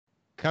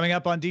Coming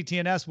up on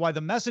DTNS, why the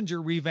Messenger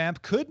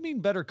revamp could mean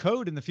better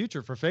code in the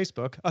future for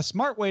Facebook, a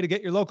smart way to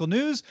get your local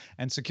news,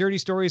 and security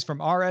stories from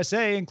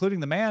RSA,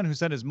 including the man who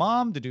sent his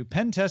mom to do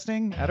pen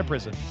testing at a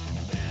prison.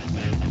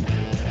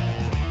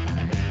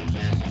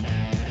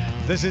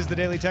 This is the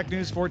Daily Tech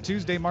News for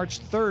Tuesday, March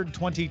 3rd,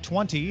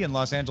 2020. In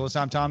Los Angeles,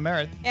 I'm Tom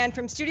Merritt. And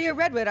from Studio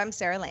Redwood, I'm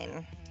Sarah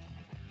Lane.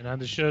 And I'm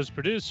the show's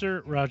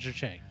producer, Roger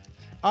Chang.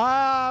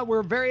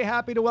 We're very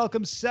happy to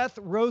welcome Seth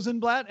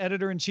Rosenblatt,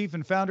 editor-in-chief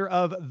and founder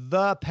of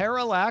The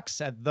Parallax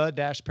at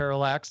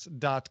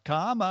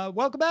the-parallax.com.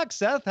 Welcome back,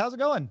 Seth. How's it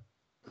going?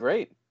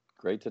 Great.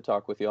 Great to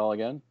talk with you all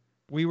again.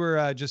 We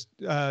were just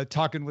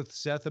talking with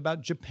Seth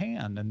about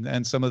Japan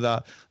and some of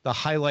the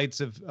highlights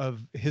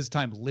of his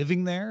time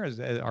living there,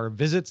 our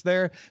visits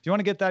there. If you want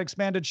to get that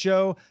expanded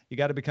show, you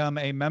got to become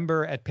a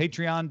member at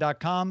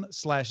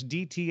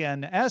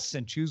patreon.com/DTNS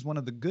and choose one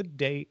of the Good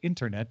Day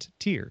Internet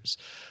tiers.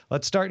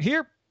 Let's start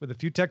here with a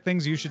few tech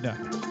things you should know.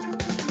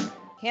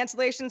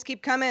 Cancellations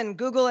keep coming.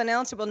 Google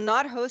announced it will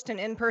not host an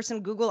in-person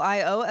Google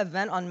I/O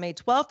event on May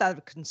 12th out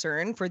of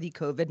concern for the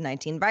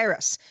COVID-19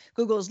 virus.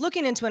 Google is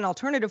looking into an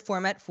alternative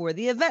format for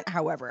the event,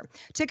 however.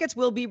 Tickets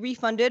will be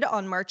refunded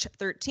on March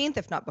 13th,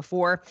 if not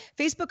before.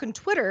 Facebook and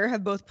Twitter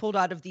have both pulled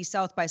out of the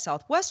South by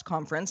Southwest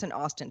conference in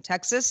Austin,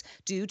 Texas,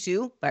 due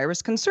to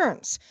virus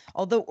concerns.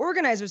 Although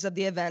organizers of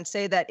the event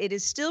say that it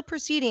is still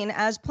proceeding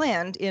as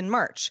planned in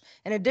March.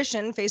 In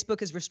addition,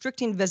 Facebook is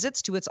restricting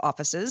visits to its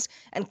offices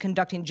and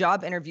conducting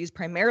job interviews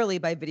primarily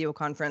by video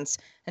conference,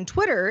 and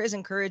Twitter is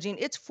encouraging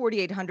its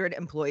 4,800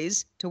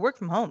 employees to work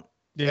from home.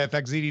 Yeah, in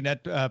fact,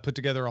 ZDNet put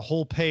together a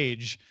whole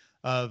page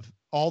of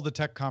all the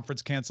tech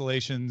conference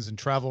cancellations and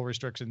travel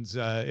restrictions,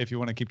 if you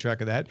want to keep track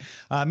of that.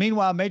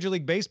 Meanwhile, Major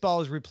League Baseball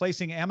is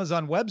replacing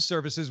Amazon Web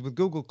Services with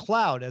Google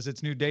Cloud as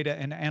its new data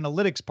and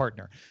analytics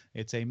partner.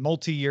 It's a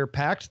multi-year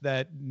pact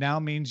that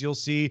now means you'll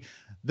see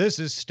this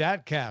is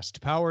StatCast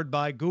powered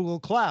by Google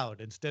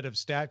Cloud instead of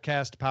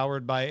StatCast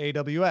powered by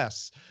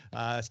AWS.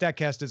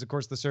 StatCast is, of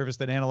course, the service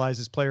that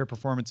analyzes player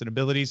performance and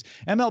abilities.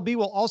 MLB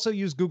will also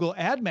use Google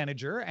Ad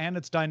Manager and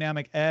its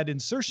dynamic ad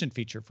insertion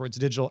feature for its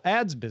digital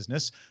ads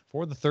business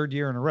for the third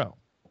year in a row.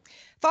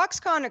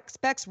 Foxconn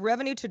expects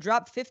revenue to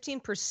drop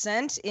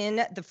 15%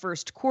 in the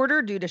first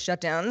quarter due to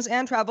shutdowns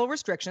and travel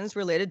restrictions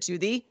related to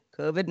the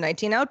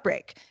COVID-19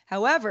 outbreak.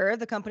 However,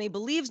 the company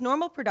believes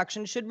normal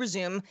production should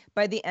resume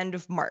by the end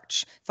of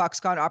March.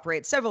 Foxconn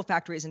operates several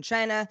factories in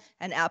China,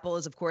 and Apple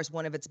is, of course,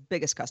 one of its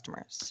biggest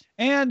customers.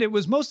 And it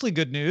was mostly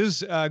good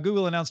news.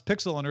 Google announced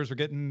Pixel owners were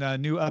getting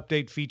new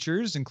update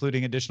features,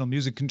 including additional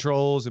music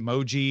controls,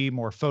 emoji,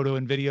 more photo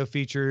and video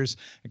features,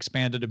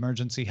 expanded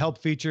emergency help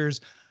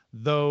features.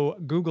 Though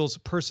Google's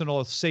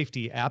personal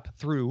safety app,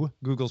 Google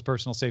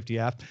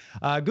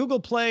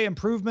Play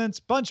improvements,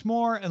 bunch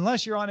more,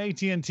 unless you're on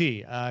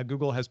AT&T.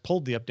 Google has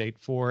pulled the update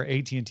for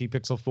AT&T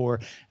Pixel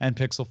 4 and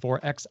Pixel 4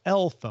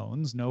 XL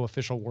phones. No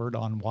official word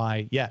on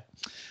why yet.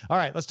 All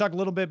right, let's talk a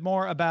little bit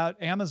more about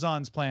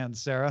Amazon's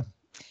plans, Sarah.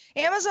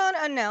 Amazon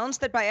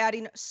announced that by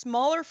adding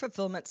smaller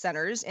fulfillment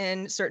centers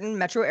in certain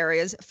metro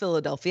areas,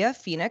 Philadelphia,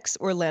 Phoenix,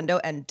 Orlando,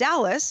 and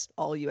Dallas,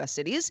 all U.S.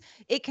 cities,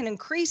 it can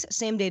increase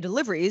same-day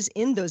deliveries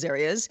in those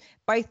areas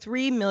by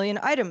 3 million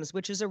items,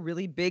 which is a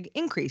really big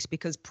increase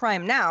because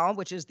Prime Now,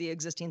 which is the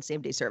existing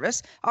same-day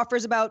service,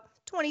 offers about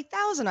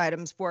 20,000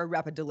 items for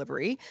rapid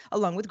delivery,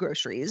 along with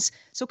groceries.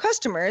 So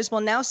customers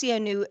will now see a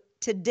new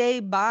Today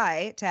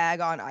Buy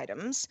tag on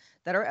items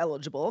that are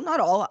eligible.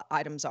 Not all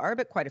items are,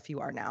 but quite a few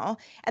are now.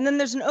 And then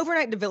there's an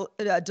overnight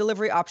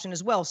delivery option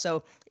as well.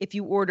 So if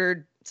you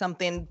ordered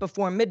something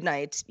before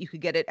midnight, you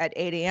could get it at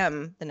 8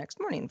 a.m. the next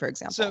morning, for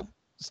example. So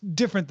it's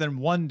different than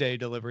one-day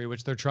delivery,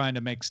 which they're trying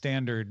to make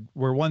standard,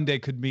 where one day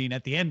could mean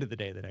at the end of the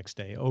day the next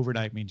day.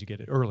 Overnight means you get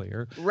it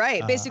earlier.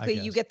 Right. Basically,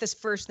 you get this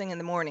first thing in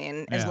the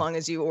morning as long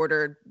as you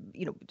ordered,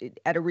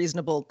 at a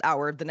reasonable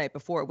hour the night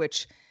before,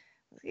 which...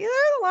 there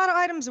are a lot of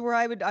items where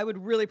I would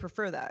really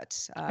prefer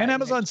that. And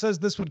Amazon says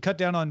this would cut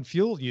down on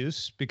fuel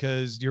use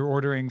because you're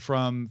ordering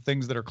from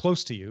things that are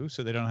close to you,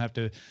 so they don't have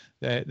to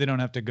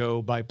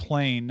go by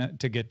plane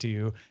to get to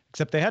you.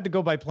 Except they had to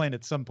go by plane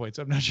at some point,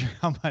 so I'm not sure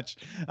how much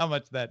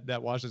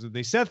that washes with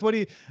me. Seth, what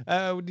do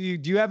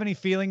you have any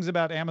feelings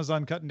about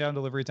Amazon cutting down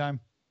delivery time?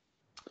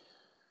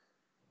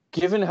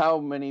 Given how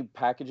many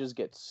packages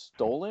get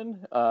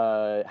stolen,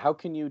 how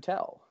can you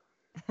tell?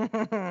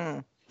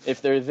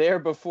 If they're there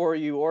before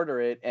you order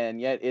it and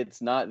yet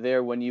it's not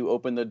there when you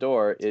open the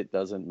door, it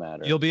doesn't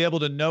matter. You'll be able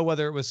to know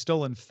whether it was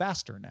stolen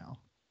faster now.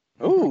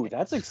 Ooh,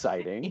 that's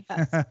exciting.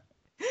 Yes.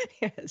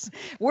 Yes,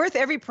 worth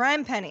every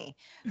Prime penny.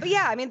 But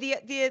yeah, I mean,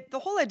 the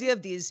whole idea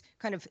of these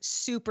kind of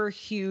super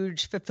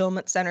huge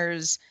fulfillment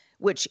centers,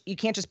 which you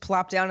can't just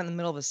plop down in the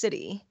middle of a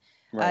city.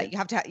 Right. You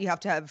have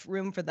to have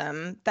room for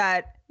them.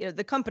 That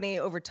the company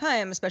over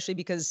time, especially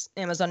because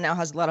Amazon now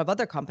has a lot of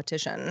other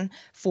competition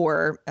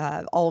for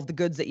all of the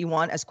goods that you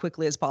want as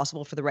quickly as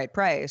possible for the right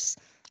price,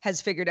 has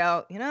figured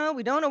out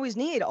we don't always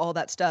need all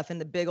that stuff in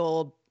the big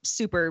old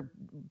super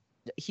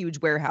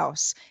huge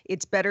warehouse.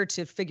 It's better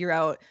to figure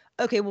out,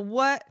 okay, well,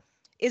 what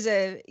is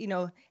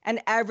an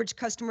average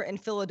customer in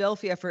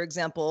Philadelphia, for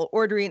example,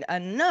 ordering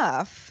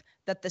enough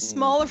that the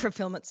smaller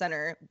fulfillment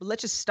center,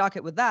 let's just stock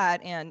it with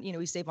that, and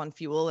we save on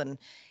fuel. And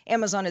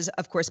Amazon is,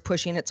 of course,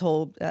 pushing its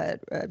whole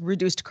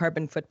reduced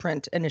carbon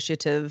footprint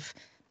initiative,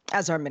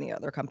 as are many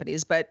other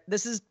companies. But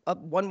this is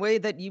one way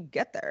that you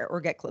get there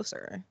or get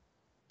closer.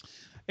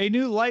 A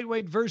new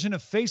lightweight version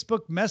of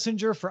Facebook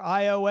Messenger for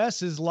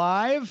iOS is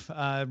live,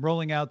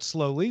 rolling out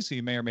slowly, so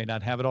you may or may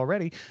not have it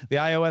already. The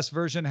iOS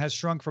version has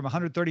shrunk from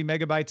 130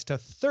 megabytes to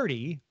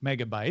 30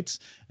 megabytes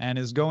and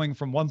is going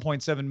from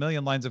 1.7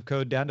 million lines of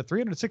code down to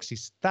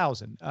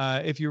 360,000.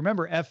 If you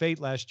remember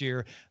F8 last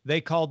year, they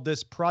called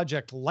this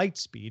Project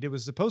Lightspeed. It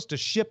was supposed to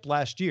ship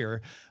last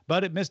year,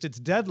 but it missed its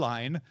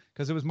deadline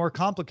because it was more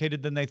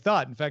complicated than they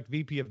thought. In fact,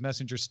 VP of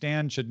Messenger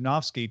Stan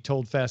Chudnovsky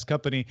told Fast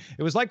Company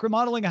it was like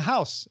remodeling a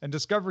house and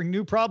discovering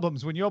new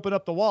problems when you open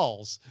up the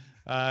walls.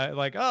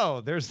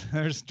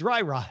 There's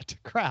dry rot.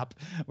 Crap.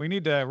 We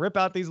need to rip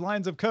out these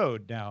lines of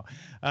code now.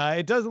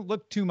 It doesn't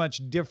look too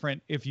much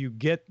different if you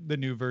get the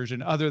new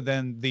version, other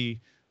than the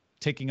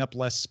taking up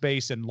less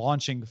space and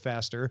launching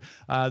faster.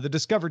 The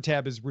Discover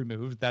tab is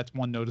removed. That's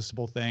one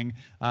noticeable thing.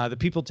 The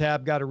People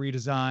tab got a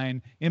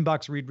redesign.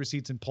 Inbox read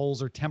receipts and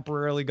polls are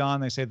temporarily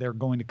gone. They say they're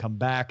going to come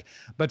back.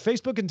 But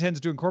Facebook intends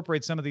to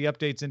incorporate some of the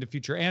updates into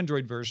future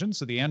Android versions.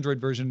 So the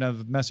Android version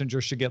of Messenger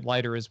should get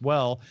lighter as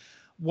well.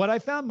 What I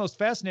found most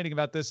fascinating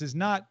about this is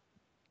not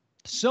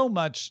so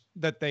much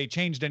that they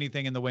changed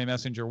anything in the way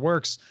Messenger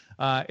works.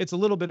 It's a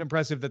little bit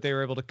impressive that they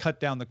were able to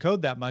cut down the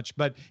code that much.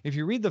 But if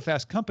you read the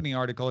Fast Company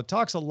article, it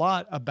talks a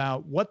lot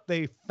about what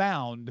they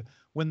found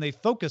when they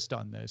focused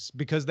on this,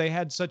 because they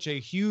had such a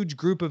huge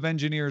group of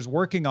engineers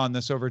working on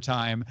this over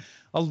time.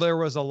 There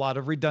was a lot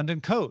of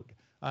redundant code.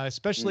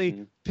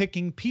 Especially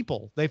picking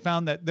people. They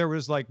found that there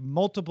was like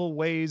multiple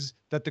ways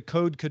that the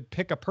code could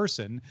pick a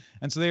person.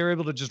 And so they were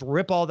able to just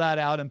rip all that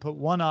out and put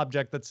one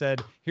object that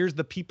said, here's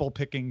the people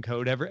picking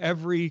code.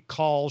 Every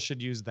call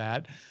should use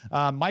that.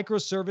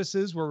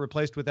 Microservices were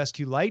replaced with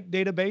SQLite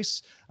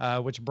database,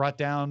 which brought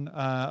down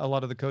a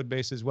lot of the code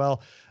base as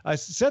well.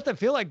 Seth, I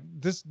feel like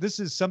this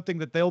is something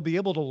that they'll be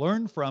able to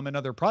learn from in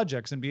other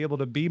projects and be able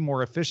to be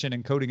more efficient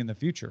in coding in the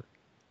future.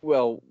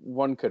 Well,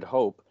 one could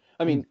hope.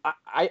 I mean,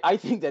 I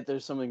think that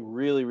there's something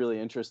really, really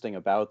interesting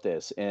about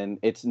this. And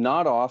it's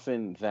not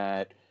often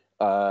that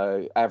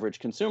average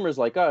consumers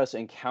like us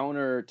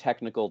encounter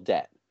technical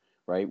debt,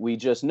 right? We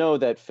just know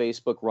that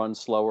Facebook runs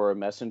slower, or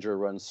Messenger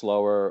runs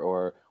slower,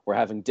 or we're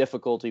having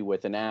difficulty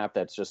with an app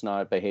that's just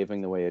not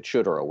behaving the way it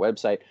should, or a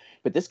website.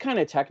 But this kind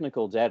of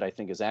technical debt, I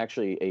think, is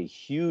actually a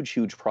huge,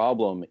 huge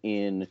problem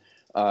in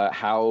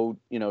how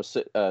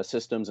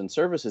systems and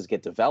services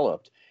get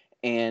developed.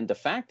 And the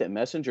fact that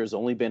Messenger's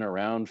only been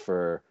around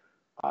for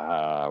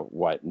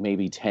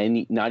maybe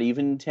 10, not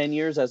even 10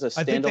 years as a standalone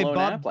app? I think they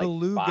bought like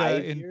Beluga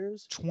 5 in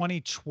years?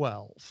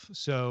 2012.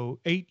 So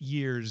 8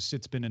 years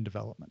it's been in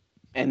development.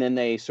 And then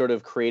they sort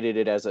of created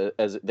it as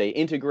they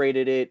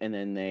integrated it, and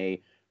then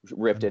they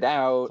ripped it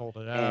out. Pulled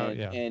it out,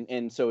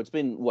 and so it's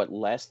been,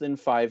 less than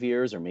 5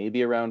 years, or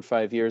maybe around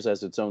 5 years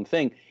as its own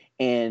thing.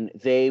 And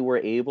they were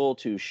able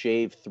to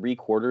shave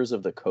 3/4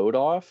 of the code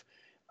off.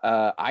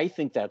 I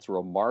think that's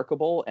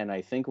remarkable. And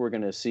I think we're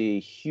going to see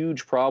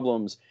huge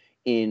problems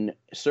in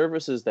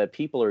services that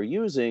people are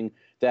using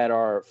that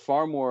are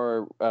far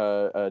more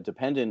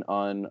dependent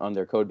on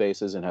their code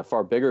bases and have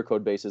far bigger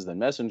code bases than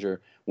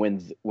Messenger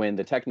when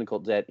the technical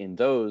debt in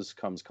those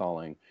comes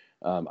calling.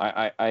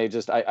 I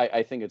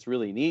think it's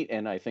really neat,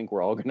 and I think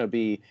we're all going to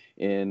be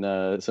in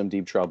some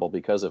deep trouble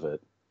because of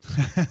it.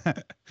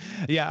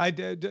 Yeah, I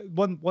did.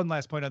 One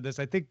last point on this.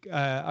 I think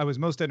I was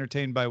most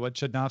entertained by what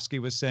Chudnovsky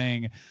was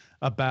saying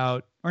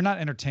about, or not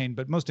entertained,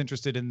 but most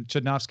interested in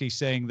Chudnovsky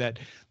saying that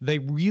they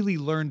really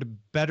learned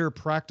better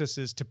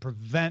practices to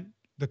prevent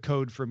the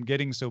code from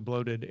getting so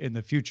bloated in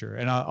the future.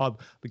 And I'll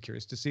be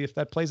curious to see if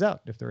that plays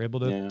out, if they're able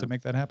to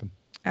make that happen.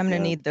 I'm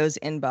going to need those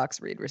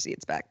inbox read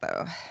receipts back,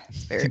 though.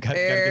 It's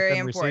very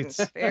important.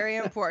 Receipts. Very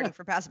important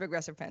for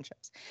passive-aggressive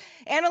friendships.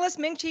 Analyst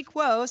Ming-Chi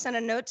Kuo sent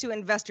a note to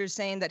investors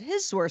saying that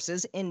his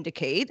sources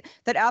indicate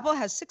that Apple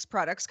has 6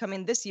 products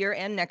coming this year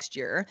and next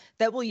year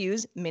that will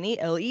use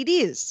mini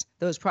LEDs.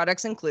 Those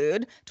products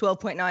include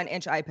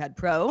 12.9-inch iPad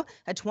Pro,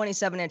 a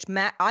 27-inch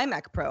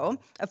iMac Pro,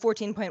 a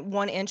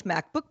 14.1-inch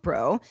MacBook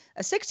Pro,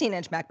 a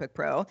 16-inch MacBook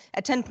Pro,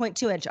 a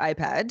 10.2-inch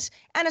iPad,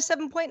 and a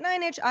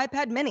 7.9-inch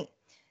iPad Mini.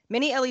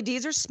 Mini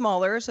LEDs are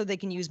smaller, so they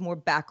can use more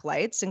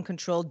backlights and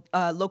control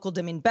local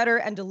dimming better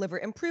and deliver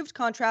improved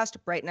contrast,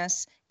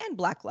 brightness, and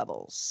black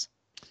levels.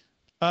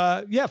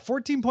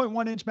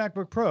 14.1-inch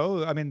MacBook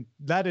Pro. I mean,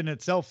 that in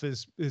itself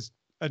is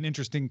an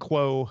interesting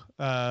Kuo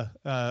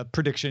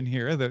prediction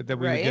here that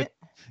we would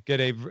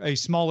get a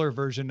smaller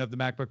version of the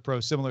MacBook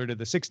Pro similar to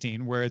the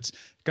 16, where it's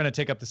going to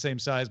take up the same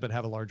size but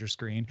have a larger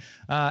screen,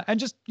 and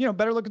just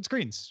better looking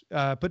screens.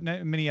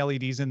 Putting mini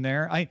LEDs in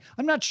there.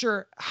 I'm not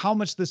sure how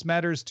much this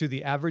matters to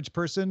the average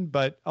person,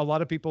 but a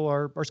lot of people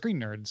are screen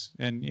nerds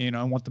and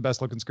want the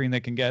best looking screen they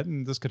can get,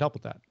 and this could help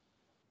with that.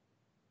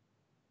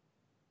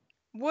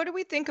 What do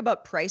we think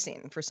about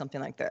pricing for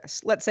something like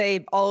this? Let's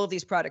say all of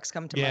these products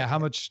come to Yeah, market. how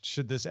much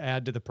should this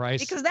add to the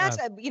price? Because that's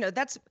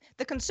that's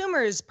the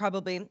consumer is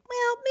probably, well,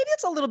 maybe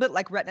it's a little bit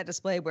like Retina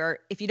display, where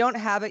if you don't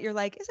have it, you're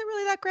like, is it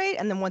really that great?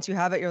 And then once you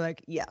have it, you're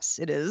like, yes,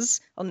 it is.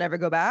 I'll never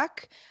go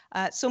back.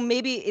 So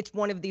maybe it's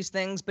one of these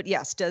things. But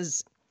yes,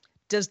 does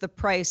the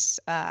price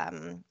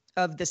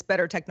of this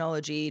better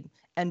technology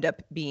end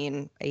up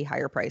being a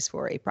higher price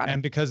for a product?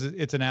 And because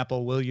it's an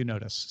Apple, will you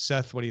notice?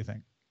 Seth, what do you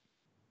think?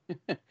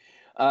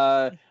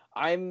 I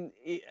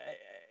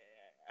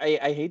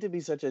hate to be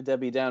such a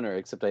Debbie Downer,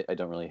 except I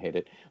don't really hate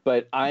it.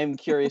 But I'm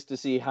curious to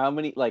see how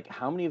many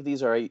of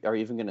these are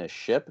even going to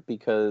ship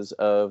because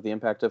of the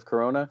impact of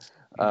Corona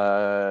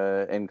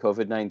and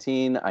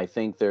COVID-19. I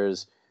think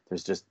there's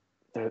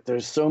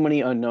so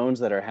many unknowns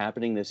that are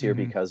happening this year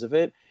because of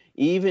it.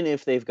 Even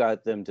if they've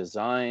got them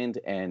designed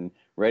and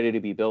ready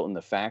to be built in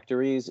the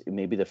factories,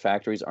 maybe the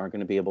factories aren't going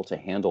to be able to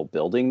handle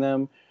building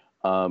them.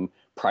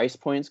 Price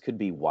points could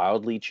be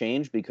wildly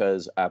changed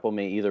because Apple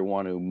may either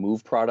want to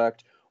move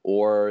product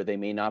or they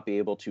may not be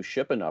able to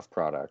ship enough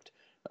product.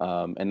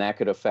 And that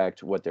could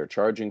affect what they're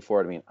charging for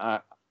it. I mean,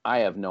 I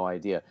have no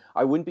idea.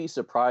 I wouldn't be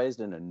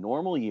surprised in a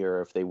normal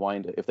year if they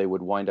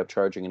would wind up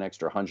charging an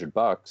extra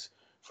 $100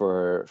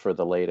 for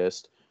the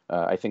latest.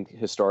 I think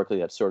historically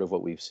that's sort of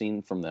what we've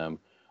seen from them.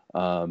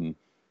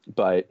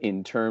 But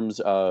in terms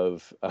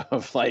of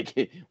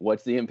like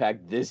what's the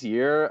impact this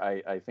year,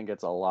 I think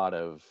it's a lot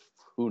of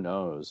who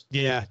knows.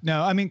 Yeah,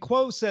 no, I mean,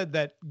 Quo said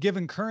that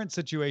given current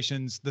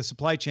situations, the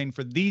supply chain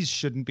for these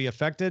shouldn't be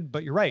affected.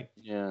 But you're right.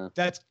 Yeah,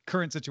 that's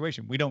current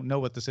situation. We don't know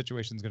what the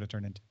situation is going to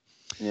turn into.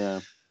 Yeah.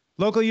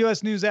 Local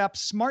U.S. news app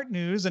Smart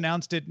News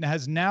announced it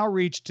has now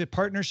reached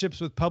partnerships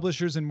with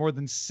publishers in more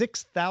than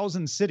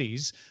 6,000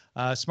 cities.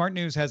 Smart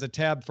News has a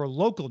tab for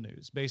local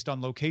news based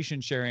on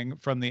location sharing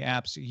from the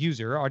app's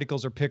user.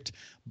 Articles are picked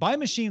by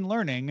machine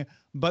learning,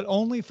 but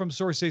only from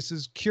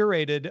sources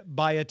curated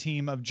by a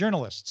team of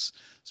journalists.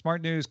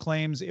 Smart News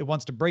claims it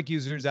wants to break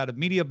users out of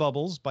media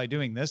bubbles by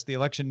doing this. The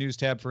election news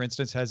tab, for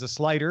instance, has a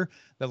slider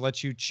that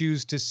lets you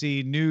choose to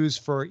see news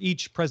for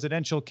each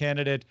presidential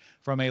candidate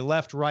from a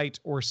left, right,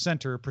 or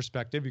center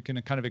perspective. You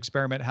can kind of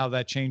experiment how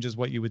that changes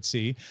what you would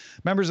see.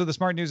 Members of the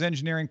Smart News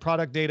engineering,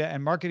 product data,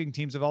 and marketing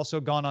teams have also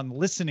gone on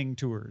listening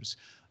tours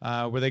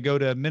where they go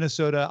to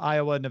Minnesota,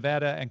 Iowa,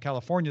 Nevada, and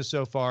California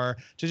so far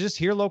to just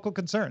hear local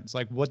concerns.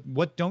 Like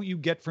what don't you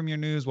get from your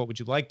news? What would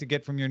you like to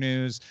get from your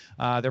news?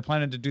 They're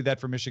planning to do that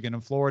for Michigan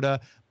and Florida,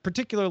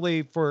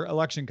 particularly for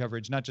election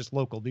coverage, not just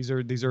local. These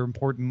are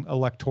important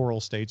electoral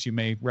states you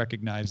may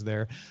recognize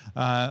there.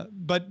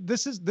 But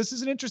this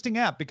is an interesting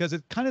app because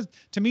it kind of,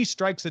 to me,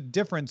 strikes a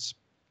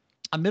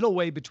middle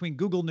way between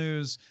Google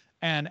News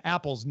and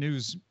Apple's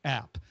news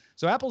app.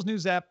 So Apple's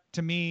news app,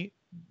 to me,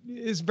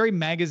 is very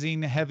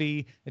magazine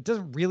heavy. It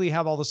doesn't really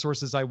have all the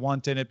sources I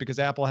want in it because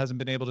Apple hasn't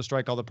been able to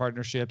strike all the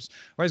partnerships.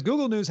 Whereas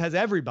Google News has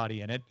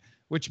everybody in it,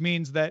 which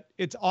means that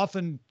it's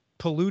often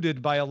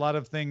polluted by a lot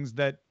of things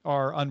that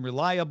are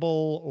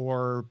unreliable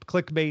or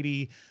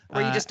clickbaity.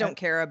 Or you just don't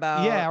care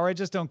about. Yeah, or I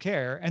just don't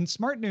care. And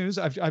Smart News,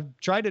 I've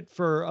tried it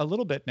for a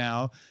little bit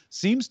now,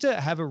 seems to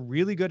have a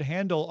really good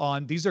handle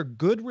on these are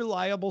good,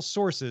 reliable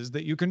sources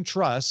that you can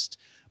trust.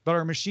 But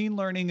our machine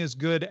learning is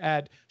good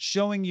at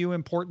showing you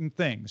important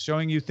things,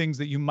 showing you things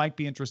that you might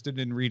be interested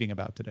in reading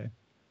about today.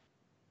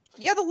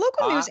 Yeah, the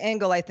local news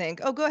angle, I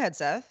think. Oh, go ahead,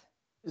 Seth.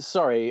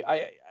 Sorry,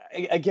 I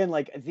again,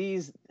 like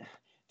these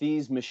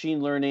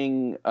machine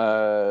learning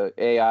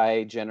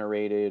AI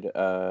generated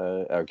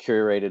or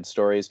curated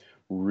stories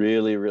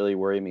really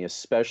worry me,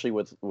 especially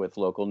with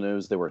local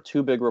news. There were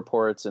two big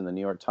reports in the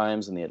New York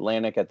Times and the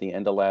Atlantic at the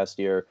end of last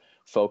year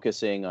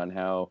focusing on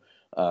how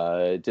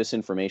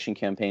disinformation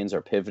campaigns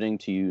are pivoting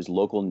to use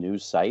local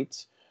news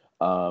sites.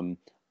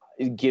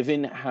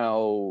 Given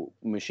how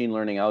machine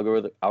learning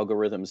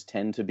algorithms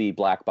tend to be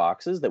black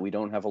boxes that we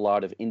don't have a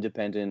lot of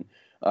independent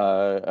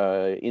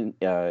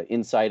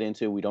insight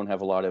into, we don't have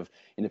a lot of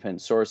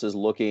independent sources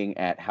looking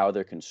at how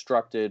they're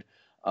constructed.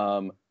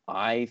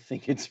 I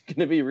think it's going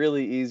to be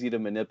really easy to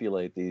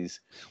manipulate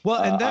these.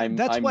 Well, and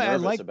that's I'm why I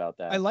nervous about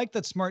that. I like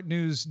that Smart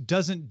News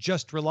doesn't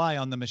just rely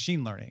on the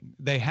machine learning.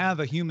 They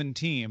have a human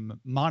team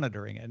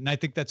monitoring it. And I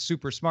think that's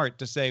super smart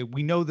to say,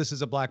 we know this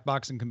is a black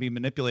box and can be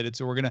manipulated.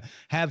 So we're going to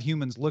have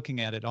humans looking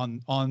at it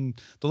on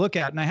the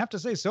lookout. And I have to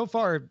say, so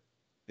far,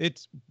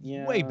 it's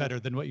way better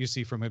than what you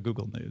see from a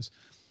Google News.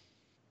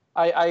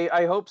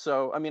 I hope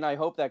so. I mean, I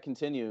hope that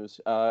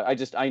continues.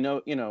 I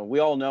know, we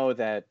all know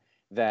that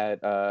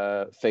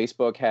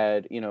Facebook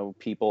had,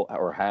 people,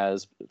 or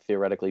has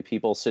theoretically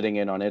people sitting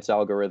in on its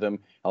algorithm,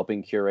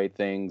 helping curate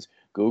things.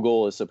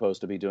 Google is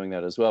supposed to be doing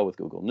that as well with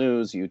Google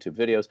News, YouTube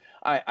videos.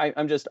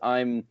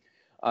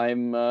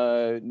 I'm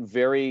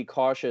very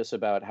cautious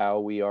about how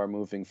we are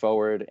moving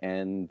forward,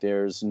 and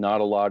there's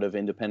not a lot of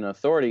independent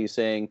authority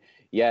saying,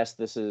 yes,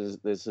 this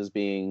is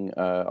being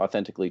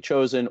authentically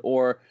chosen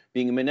or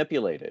being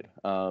manipulated.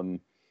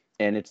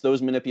 And it's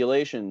those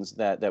manipulations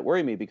that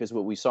worry me, because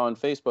what we saw on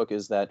Facebook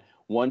is that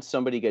once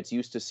somebody gets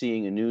used to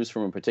seeing a news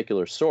from a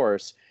particular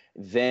source,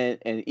 then,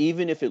 and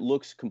even if it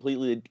looks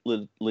completely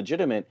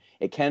legitimate,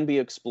 it can be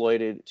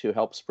exploited to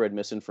help spread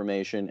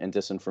misinformation and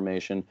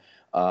disinformation.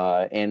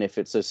 And if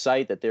it's a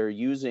site that they're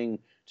using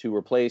to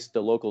replace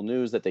the local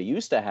news that they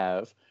used to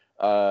have,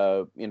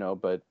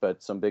 but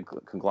some big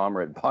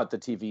conglomerate bought the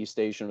TV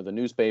station or the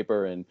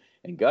newspaper and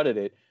gutted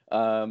it.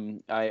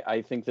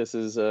 I think this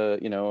is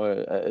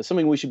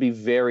something we should be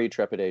very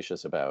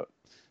trepidatious about.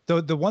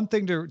 The one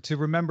thing to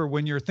remember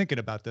when you're thinking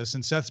about this,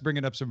 and Seth's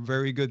bringing up some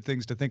very good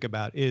things to think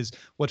about, is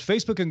what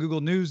Facebook and Google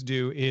News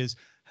do is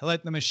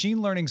let the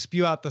machine learning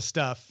spew out the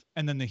stuff,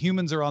 and then the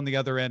humans are on the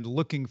other end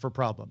looking for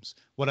problems.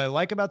 What I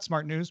like about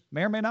Smart News,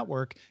 may or may not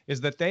work, is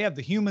that they have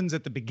the humans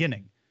at the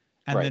beginning,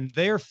 and then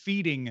they're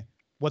feeding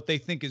what they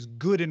think is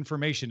good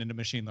information into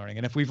machine learning.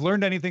 And if we've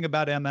learned anything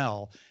about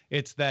ML,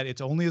 it's that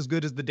it's only as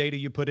good as the data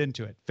you put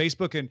into it.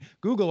 Facebook and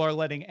Google are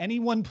letting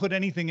anyone put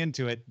anything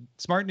into it.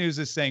 Smart News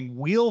is saying,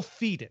 we'll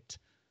feed it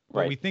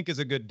what we think is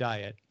a good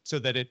diet so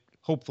that it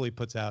hopefully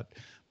puts out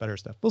better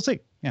stuff. We'll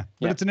see. Yeah.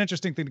 But it's an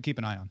interesting thing to keep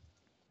an eye on.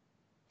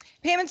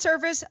 Payment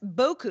service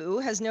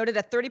Boku has noted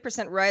a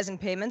 30% rise in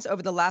payments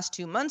over the last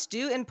 2 months,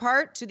 due in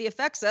part to the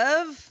effects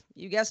of,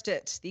 you guessed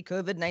it, the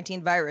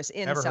COVID-19 virus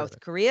in South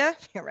Korea,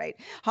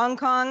 Hong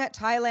Kong,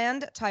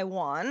 Thailand,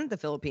 Taiwan, the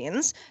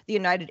Philippines, the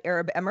United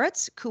Arab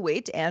Emirates,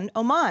 Kuwait, and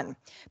Oman.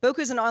 Boku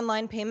is an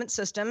online payment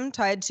system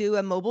tied to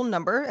a mobile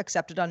number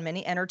accepted on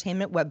many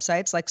entertainment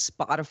websites like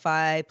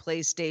Spotify,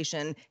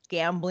 PlayStation,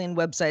 gambling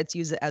websites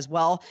use it as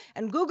well.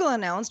 And Google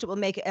announced it will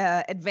make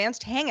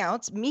advanced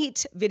Hangouts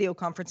Meet video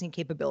conferencing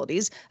capabilities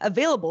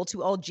available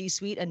to all G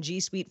Suite and G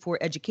Suite for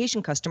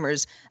Education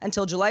customers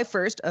until July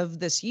 1st of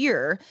this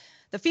year.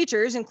 The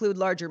features include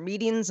larger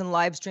meetings and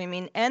live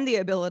streaming and the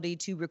ability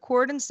to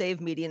record and save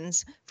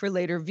meetings for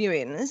later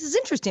viewing. This is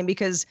interesting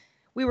because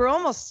we were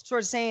almost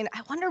sort of saying,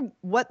 I wonder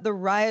what the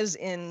rise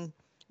in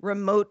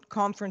remote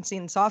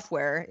conferencing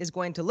software is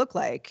going to look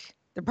like.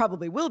 There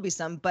probably will be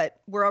some, but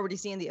we're already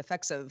seeing the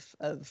effects of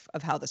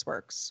how this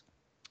works.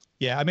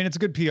 Yeah, I mean, it's a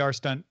good PR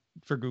stunt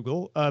for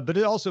Google, but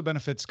it also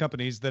benefits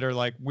companies that are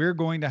like, we're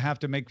going to have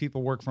to make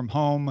people work from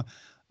home,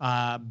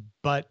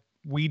 but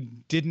we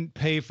didn't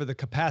pay for the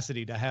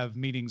capacity to have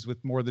meetings with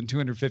more than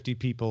 250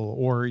 people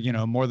or,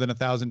 more than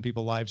 1,000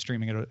 people live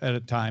streaming at a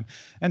time.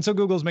 And so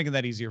Google's making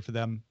that easier for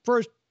them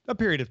for a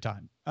period of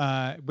time,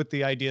 with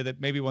the idea that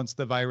maybe once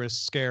the virus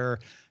scare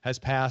has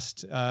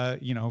passed,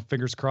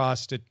 fingers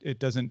crossed, it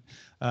doesn't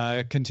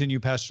continue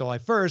past July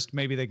 1st.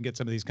 Maybe they can get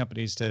some of these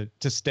companies to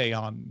stay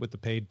on with the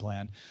paid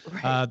plan.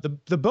 Right.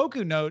 The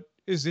Boku note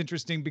is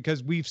interesting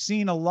because we've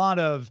seen a lot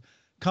of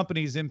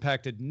companies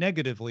impacted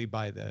negatively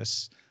by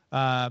this.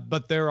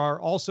 But there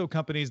are also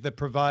companies that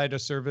provide a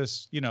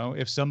service,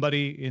 if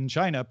somebody in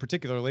China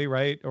particularly,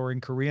 right, or in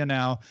Korea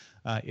now,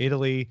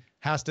 Italy,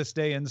 has to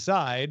stay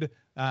inside,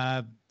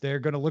 they're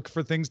going to look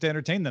for things to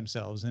entertain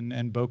themselves.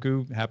 And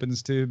Boku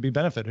happens to be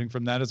benefiting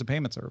from that as a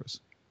payment service.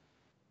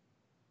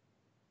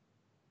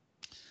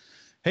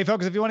 Hey,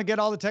 folks, if you want to get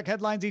all the tech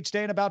headlines each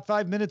day in about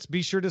 5 minutes,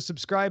 be sure to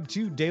subscribe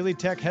to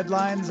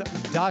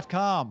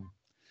dailytechheadlines.com.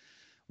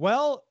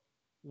 Well,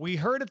 we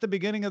heard at the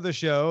beginning of the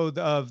show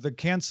of the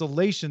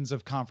cancellations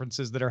of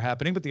conferences that are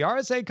happening, but the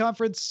RSA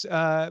conference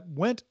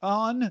went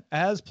on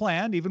as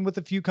planned, even with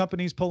a few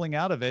companies pulling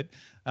out of it.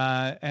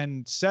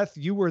 And Seth,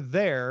 you were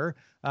there.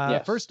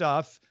 Yes. First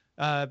off,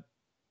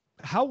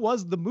 how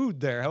was the mood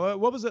there?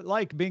 What was it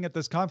like being at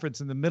this conference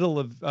in the middle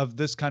of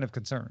this kind of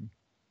concern?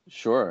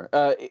 Sure.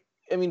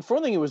 For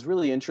one thing, it was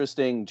really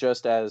interesting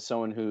just as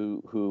someone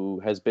who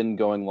has been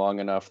going long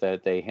enough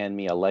that they hand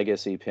me a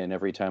legacy pin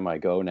every time I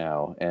go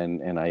now.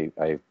 And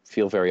I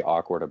feel very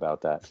awkward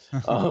about that.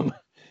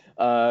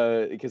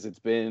 Because it's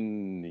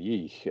been,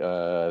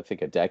 I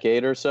think a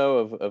decade or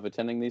so of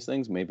attending these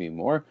things, maybe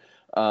more.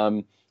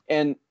 And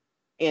in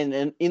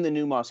the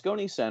new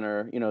Moscone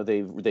Center,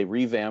 they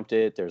revamped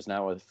it. There's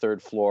now a third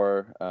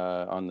floor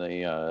on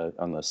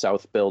the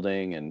south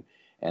building,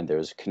 and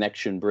there's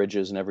connection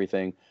bridges and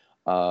everything.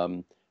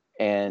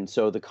 And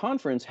so the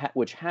conference,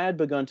 which had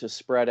begun to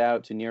spread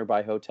out to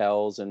nearby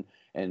hotels and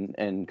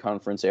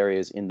conference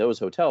areas in those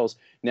hotels,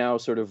 now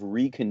sort of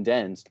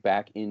recondensed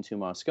back into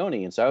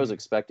Moscone. And so I was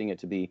expecting it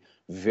to be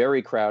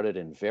very crowded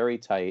and very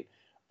tight.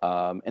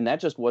 And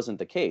that just wasn't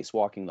the case.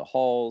 Walking the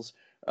halls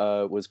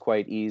was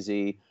quite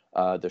easy.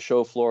 The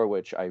show floor,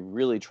 which I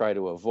really try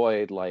to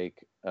avoid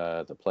like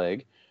the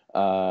plague,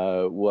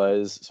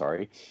 was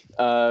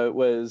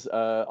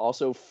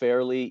also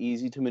fairly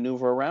easy to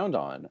maneuver around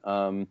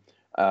on.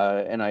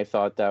 And I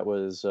thought that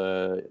was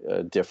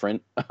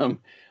different.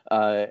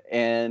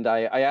 And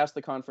I asked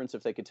the conference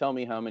if they could tell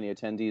me how many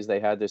attendees they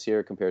had this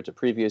year compared to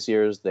previous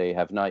years. They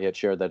have not yet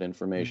shared that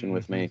information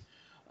with me.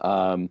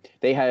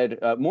 They had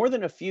more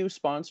than a few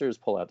sponsors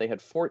pull out. They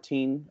had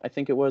 14, I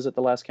think it was at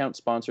the last count,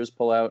 sponsors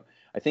pull out.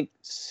 I think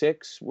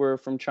 6 were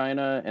from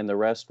China, and the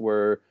rest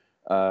were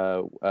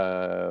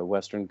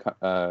Western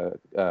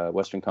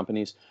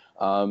companies.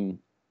 So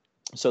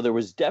there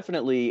was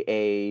definitely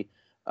a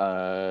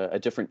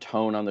different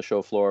tone on the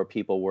show floor.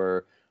 People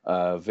were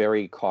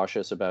very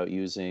cautious about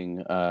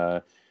using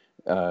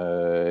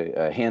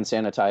hand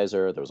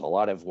sanitizer. There was a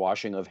lot of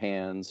washing of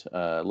hands,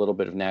 a little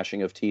bit of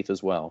gnashing of teeth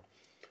as well.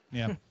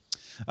 Yeah.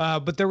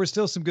 But there were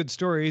still some good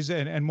stories,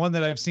 and one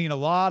that I've seen a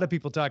lot of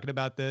people talking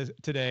about this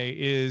today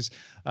is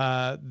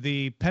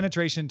the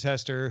penetration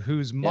tester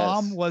whose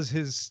mom was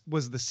the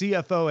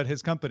CFO at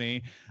his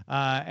company,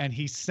 and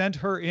he sent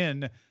her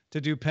in to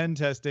do pen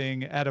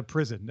testing at a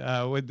prison.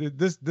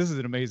 This is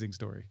an amazing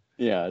story.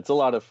 Yeah, it's a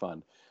lot of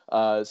fun.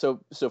 So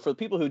for the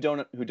people who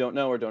don't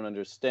know or don't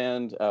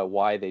understand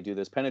why they do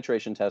this,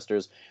 penetration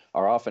testers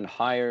are often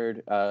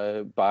hired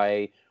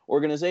by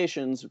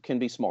organizations, can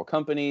be small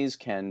companies,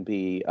 can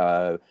be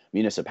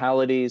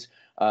municipalities,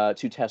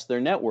 to test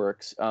their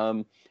networks.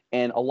 And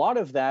a lot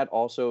of that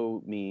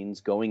also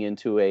means going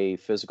into a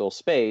physical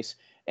space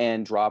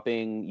and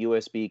dropping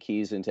USB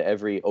keys into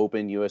every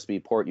open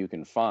USB port you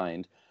can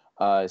find,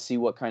 see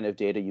what kind of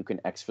data you can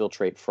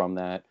exfiltrate from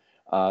that.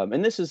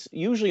 And this is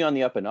usually on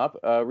the up and up.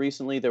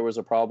 Recently, there was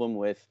a problem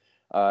with,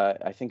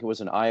 I think it was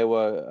an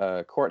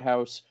Iowa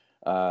courthouse,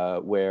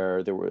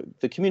 where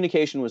the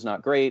communication was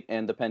not great,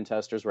 and the pen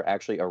testers were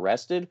actually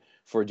arrested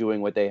for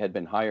doing what they had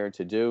been hired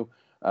to do.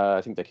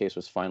 I think the case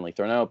was finally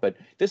thrown out. But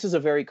this is a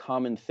very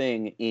common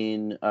thing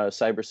in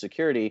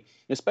cybersecurity,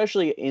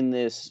 especially in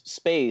this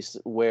space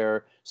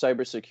where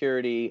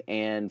cybersecurity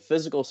and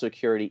physical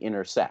security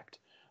intersect.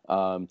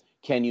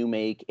 Can you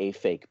make a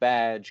fake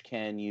badge?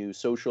 Can you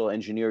social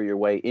engineer your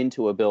way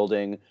into a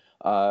building?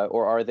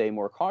 Or are they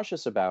more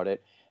cautious about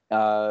it?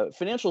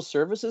 Financial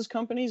services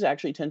companies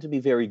actually tend to be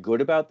very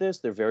good about this.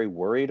 They're very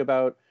worried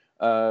about,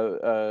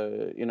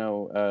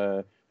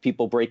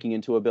 people breaking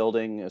into a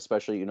building,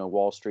 especially,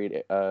 Wall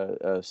Street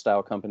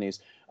style companies.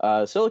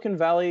 Silicon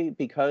Valley,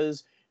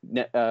 because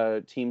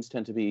teams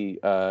tend to be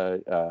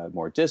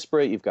more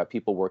disparate. You've got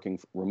people working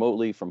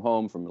remotely from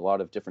home from a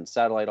lot of different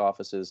satellite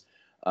offices.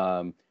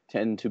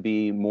 Tend to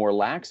be more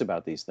lax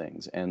about these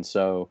things. And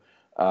so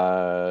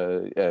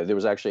there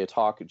was actually a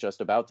talk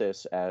just about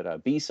this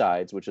at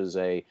B-Sides, which is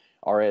a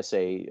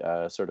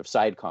RSA sort of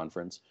side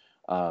conference,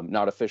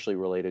 not officially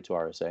related to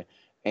RSA.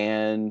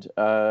 And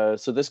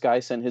so this guy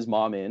sent his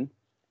mom in,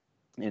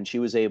 and she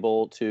was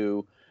able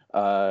to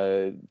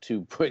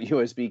put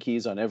USB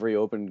keys on every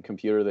open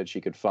computer that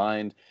she could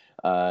find.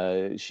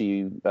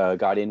 She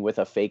got in with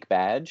a fake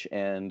badge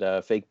and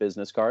a fake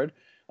business card,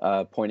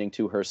 pointing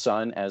to her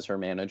son as her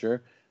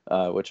manager,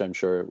 which I'm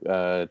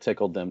sure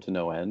tickled them to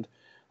no end.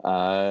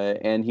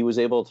 And he was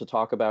able to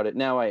talk about it.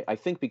 Now, I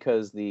think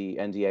because the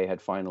NDA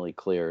had finally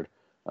cleared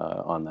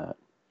on that.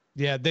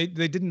 Yeah, they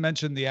didn't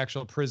mention the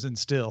actual prison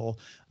still,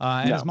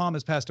 and No. his mom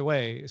has passed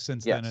away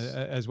since then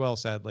as well,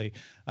 sadly.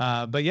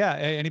 But yeah,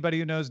 anybody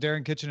who knows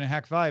Darren Kitchen and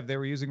Hack 5, they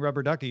were using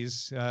rubber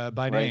duckies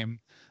by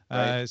name.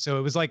 So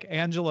it was like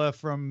Angela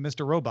from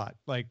Mr. Robot.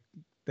 Like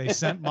they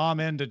sent mom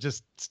in to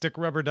just stick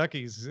rubber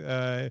duckies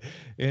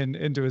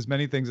into as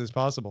many things as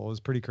possible. It was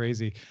pretty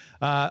crazy.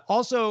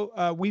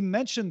 Also, we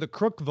mentioned the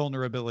Crook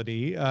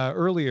vulnerability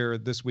earlier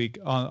this week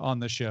on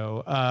the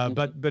show.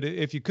 But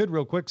if you could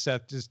real quick,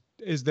 Seth, just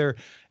is there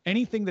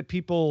anything that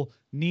people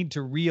need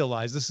to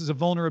realize? This is a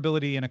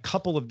vulnerability in a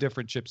couple of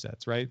different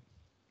chipsets, right?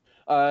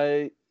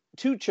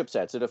 Two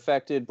chipsets. It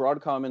affected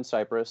Broadcom in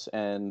Cyprus,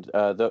 and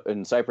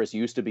Cyprus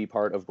used to be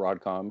part of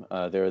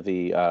Broadcom. They're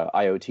the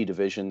IoT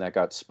division that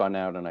got spun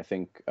out and I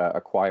think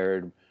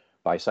acquired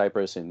by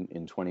Cyprus in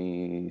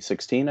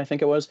 2016, I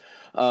think it was.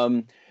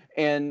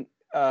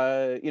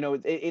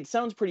 It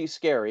sounds pretty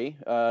scary.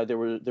 There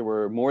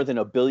were more than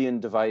 1 billion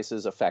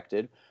devices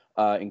affected,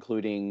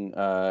 including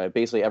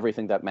basically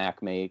everything that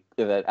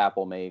that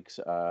Apple makes,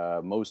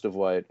 most of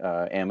what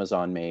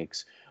Amazon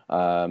makes.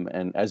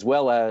 And as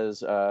well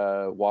as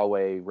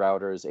Huawei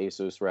routers,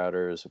 Asus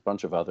routers, a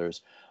bunch of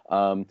others.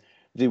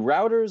 The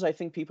routers, I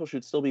think people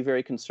should still be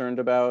very concerned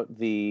about.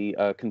 The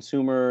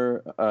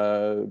consumer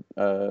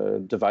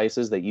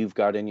devices that you've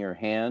got in your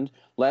hand,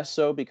 less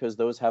so because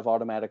those have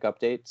automatic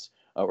updates,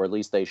 or at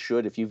least they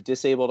should. If you've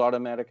disabled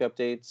automatic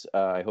updates,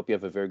 I hope you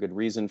have a very good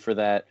reason for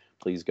that.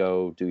 Please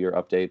go do your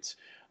updates.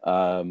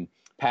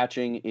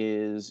 Patching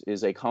is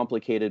a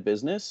complicated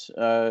business,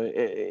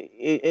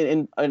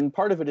 and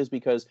part of it is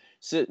because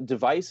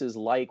devices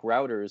like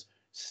routers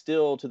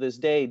still to this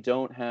day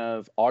don't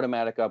have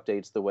automatic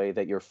updates the way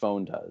that your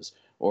phone does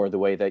or the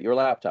way that your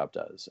laptop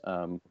does.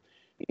 And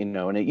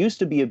it used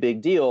to be a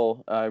big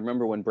deal. I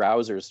remember when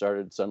browsers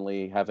started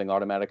suddenly having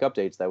automatic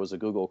updates. That was a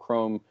Google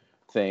Chrome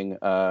thing,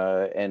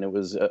 and it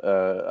was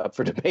up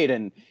for debate.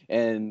 And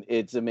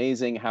it's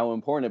amazing how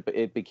important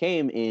it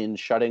became in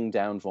shutting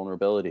down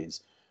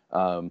vulnerabilities.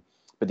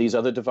 But these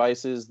other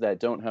devices that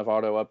don't have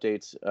auto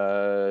updates,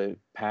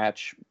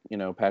 patch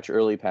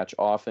early, patch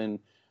often.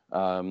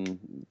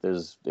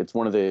 It's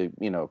one of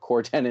the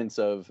core tenets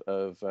of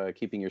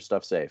keeping your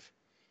stuff safe.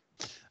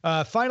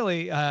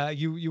 Finally,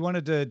 you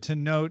wanted to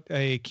note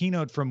a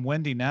keynote from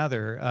Wendy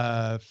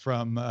Nather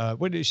from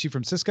what is she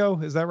from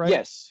Cisco? Is that right?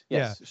 Yes.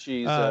 Yeah.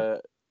 She's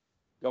go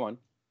on.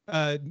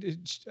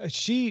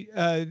 She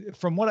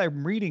from what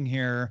I'm reading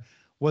here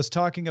was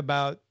talking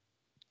about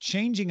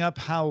changing up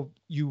how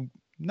you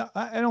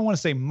I don't want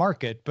to say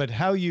market, but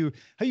how you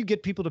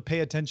get people to pay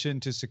attention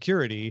to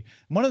security.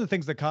 One of the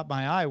things that caught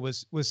my eye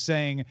was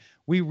saying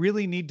we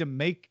really need to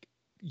make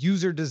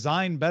user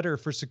design better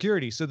for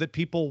security so that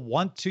people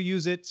want to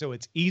use it, so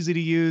it's easy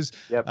to use.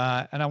 Yep.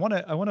 And I want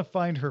to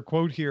find her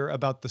quote here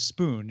about the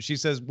spoon. She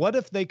says, "What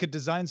if they could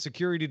design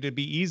security to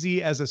be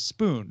easy as a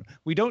spoon?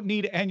 We don't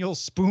need annual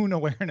spoon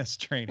awareness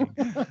training."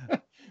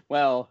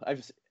 Well,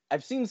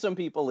 I've seen some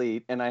people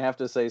eat, and I have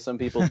to say some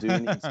people do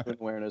need spoon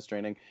awareness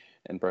training,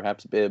 and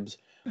perhaps bibs.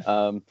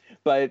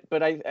 But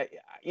I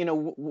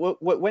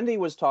what Wendy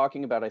was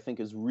talking about, I think,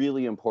 is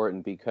really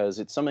important because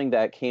it's something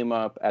that came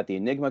up at the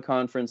Enigma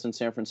conference in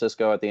San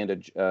Francisco at the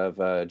end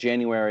of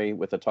January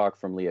with a talk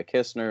from Leah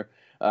Kistner,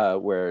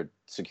 where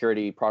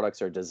security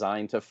products are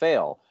designed to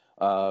fail.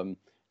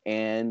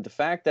 And the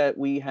fact that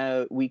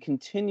we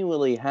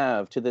continually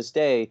have to this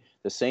day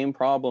the same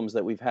problems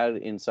that we've had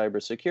in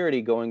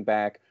cybersecurity going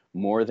back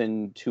more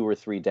than 2 or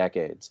 3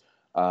 decades,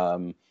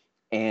 and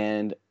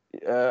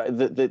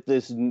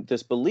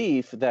this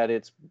belief that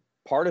it's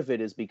part of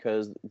it is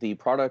because the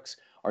products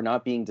are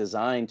not being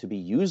designed to be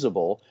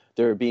usable;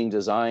 they're being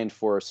designed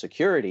for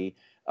security.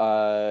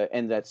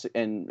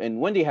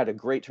 And Wendy had a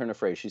great turn of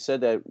phrase. She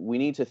said that we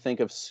need to think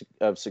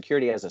of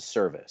security as a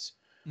service.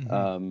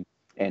 Mm-hmm.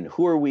 And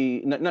who are we?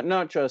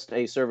 Not just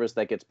a service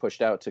that gets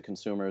pushed out to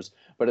consumers,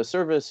 but a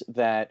service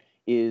that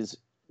is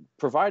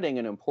providing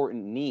an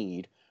important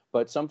need,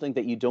 but something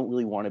that you don't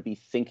really want to be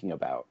thinking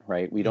about,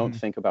 right? We don't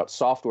think about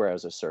software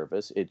as a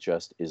service. It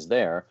just is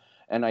there.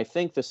 And I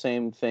think the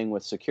same thing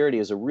with security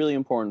is a really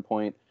important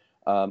point.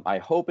 I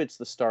hope it's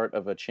the start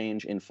of a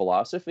change in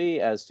philosophy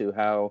as to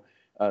how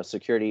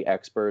security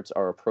experts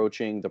are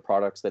approaching the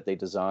products that they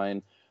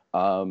design,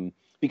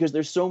 because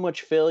there's so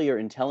much failure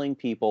in telling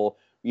people,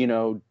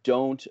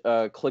 don't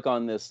click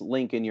on this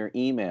link in your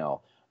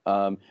email.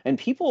 And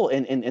people,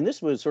 and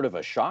this was sort of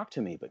a shock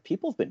to me, but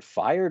people have been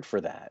fired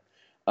for that.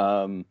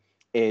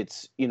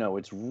 It's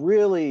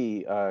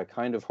really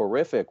kind of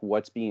horrific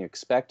what's being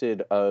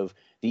expected of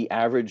the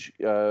average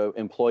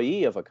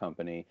employee of a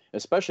company,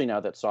 especially now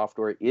that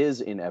software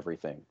is in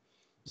everything.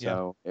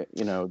 So,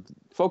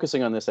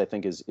 focusing on this, I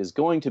think, is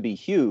going to be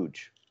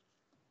huge.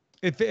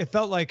 It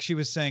felt like she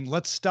was saying,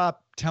 let's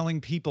stop telling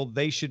people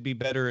they should be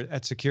better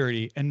at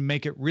security and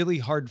make it really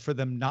hard for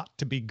them not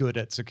to be good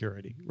at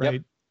security,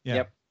 right?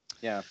 Yep.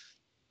 Yeah.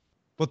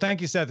 Well,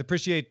 thank you, Seth.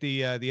 Appreciate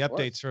the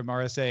updates from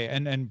RSA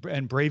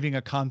and braving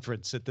a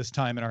conference at this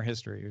time in our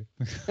history.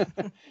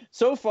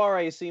 So far,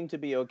 I seem to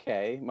be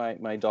okay.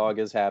 My dog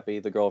is happy.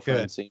 The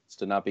girlfriend seems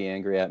to not be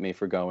angry at me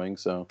for going.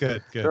 So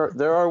good.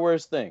 There are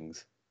worse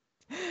things.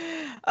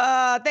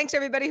 Thanks to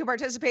everybody who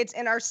participates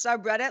in our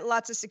subreddit.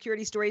 Lots of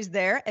security stories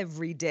there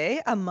every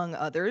day, among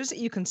others.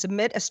 You can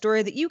submit a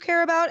story that you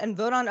care about and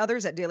vote on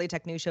others at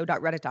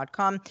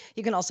dailytechnewsshow.reddit.com.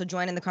 You can also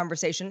join in the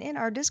conversation in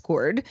our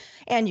Discord.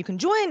 And you can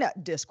join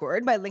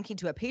Discord by linking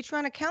to a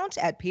Patreon account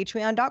at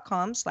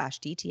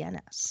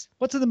patreon.com/DTNS.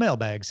 What's in the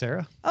mailbag,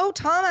 Sarah? Oh,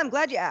 Tom, I'm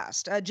glad you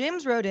asked.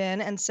 James wrote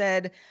in and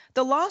said,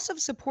 the loss of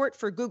support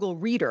for Google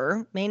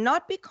Reader may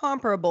not be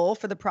comparable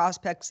for the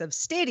prospects of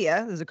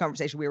Stadia. This is a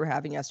conversation we were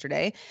having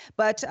yesterday.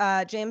 But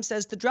James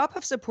says the drop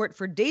of support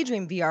for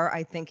Daydream VR,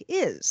 I think,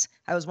 is.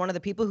 I was one of the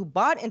people who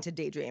bought into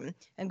Daydream,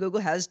 and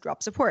Google has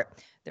dropped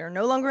support. They're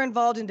no longer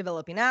involved in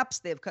developing apps.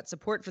 They have cut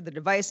support for the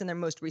device in their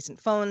most recent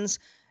phones,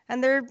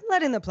 and they're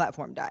letting the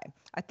platform die.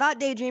 I thought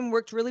Daydream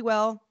worked really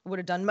well. It would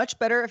have done much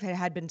better if it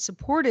had been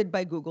supported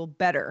by Google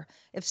better.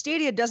 If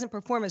Stadia doesn't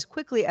perform as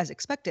quickly as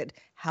expected,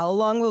 how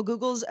long will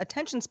Google's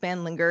attention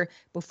span linger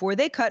before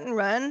they cut and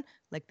run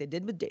like they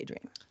did with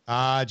Daydream?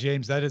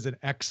 James, that is an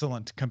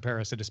excellent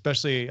comparison,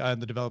 especially on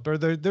the developer.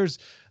 There's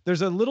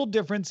a little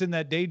difference in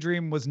that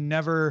Daydream was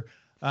never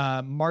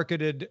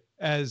marketed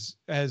as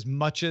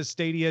much as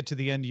Stadia to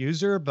the end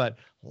user, but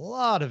a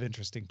lot of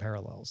interesting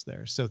parallels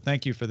there. So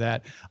thank you for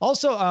that.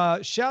 Also,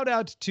 shout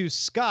out to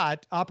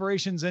Scott,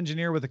 operations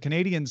engineer with a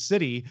Canadian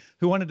city,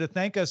 who wanted to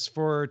thank us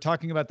for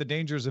talking about the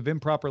dangers of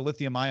improper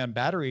lithium-ion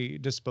battery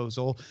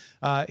disposal.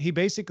 He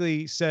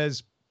basically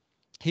says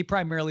he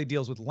primarily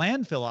deals with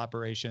landfill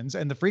operations,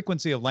 and the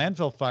frequency of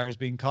landfill fires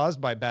being caused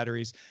by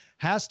batteries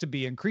has to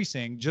be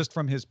increasing just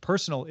from his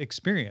personal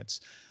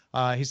experience.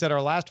 He said,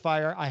 our last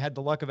fire, I had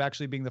the luck of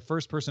actually being the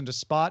first person to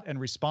spot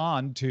and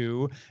respond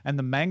to, and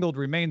the mangled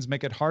remains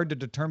make it hard to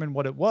determine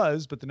what it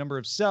was, but the number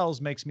of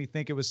cells makes me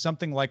think it was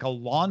something like a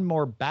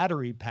lawnmower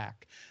battery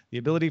pack. The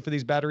ability for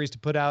these batteries to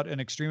put out an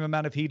extreme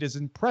amount of heat is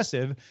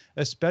impressive,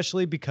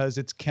 especially because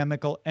it's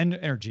chemical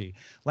energy.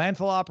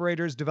 Landfill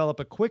operators develop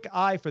a quick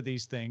eye for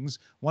these things.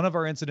 One of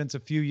our incidents a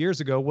few years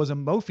ago was a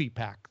Mophie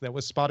pack that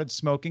was spotted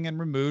smoking and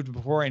removed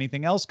before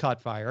anything else caught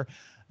fire.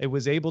 It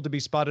was able to be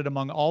spotted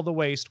among all the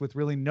waste with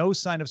really no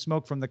sign of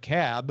smoke from the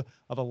cab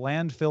of a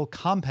landfill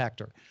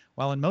compactor.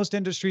 While in most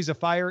industries, a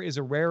fire is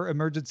a rare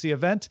emergency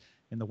event,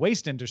 in the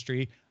waste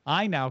industry,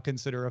 I now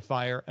consider a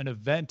fire an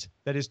event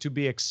that is to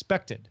be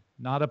expected,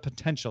 not a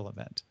potential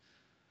event.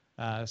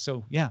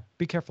 So yeah,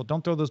 be careful.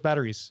 Don't throw those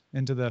batteries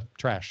into the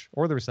trash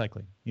or the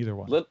recycling, either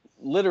one.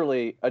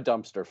 Literally a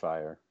dumpster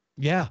fire.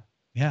 Yeah.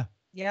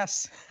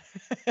 Yes,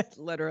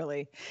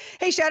 literally.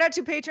 Hey, shout out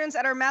to patrons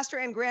at our Master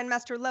and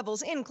Grandmaster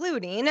levels,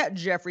 including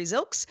Jeffrey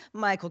Zilks,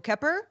 Michael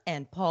Kepper,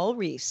 and Paul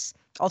Reese.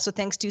 Also,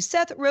 thanks to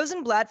Seth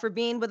Rosenblatt for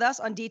being with us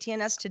on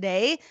DTNS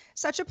today.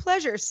 Such a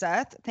pleasure,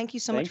 Seth. Thank you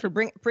so much for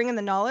bringing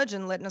the knowledge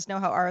and letting us know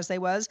how RSA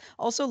was.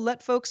 Also,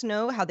 let folks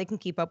know how they can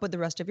keep up with the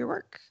rest of your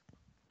work.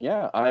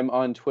 Yeah, I'm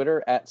on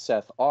Twitter at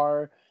Seth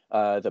R.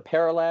 The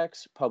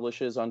Parallax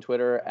publishes on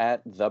Twitter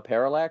at The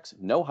Parallax,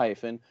 no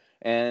hyphen.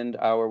 And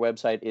our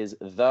website is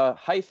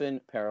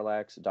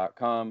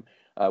the-parallax.com.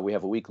 We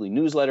have a weekly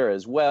newsletter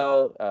as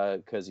well,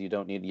 because you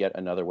don't need yet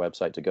another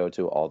website to go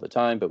to all the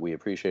time, but we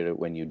appreciate it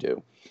when you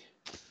do.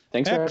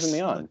 Thanks for having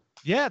me on.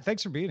 Yeah,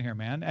 thanks for being here,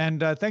 man.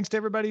 And thanks to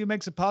everybody who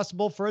makes it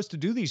possible for us to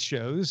do these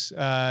shows.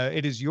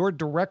 It is your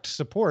direct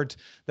support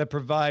that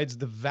provides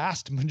the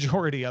vast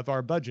majority of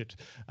our budget.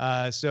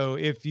 So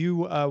if you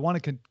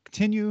want to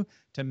continue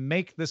to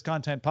make this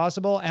content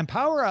possible and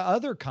power our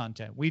other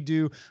content, we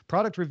do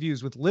product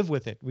reviews with Live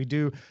With It. We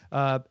do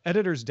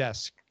Editor's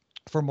Desk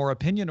for more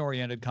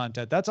opinion-oriented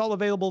content. That's all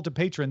available to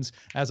patrons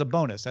as a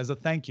bonus, as a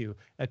thank you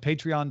at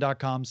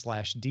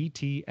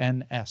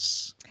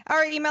patreon.com/DTNS.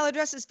 Our email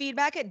address is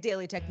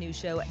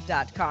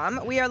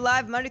feedback@dailytechnewsshow.com. We are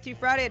live Monday through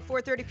Friday at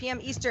 4:30 p.m.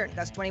 Eastern.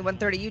 That's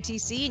 21:30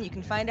 UTC, and you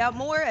can find out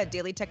more at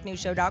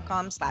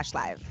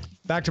dailytechnewsshow.com/live.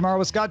 Back tomorrow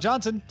with Scott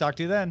Johnson. Talk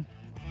to you then.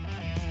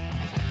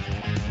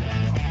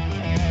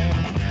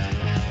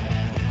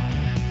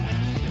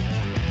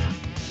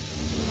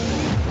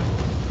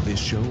 This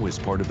show is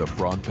part of the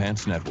Frog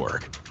Pants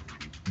Network.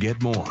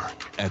 Get more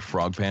at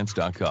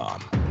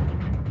frogpants.com.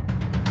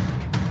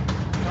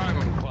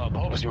 Diamond Club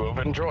hopes you have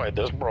enjoyed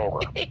this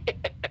program.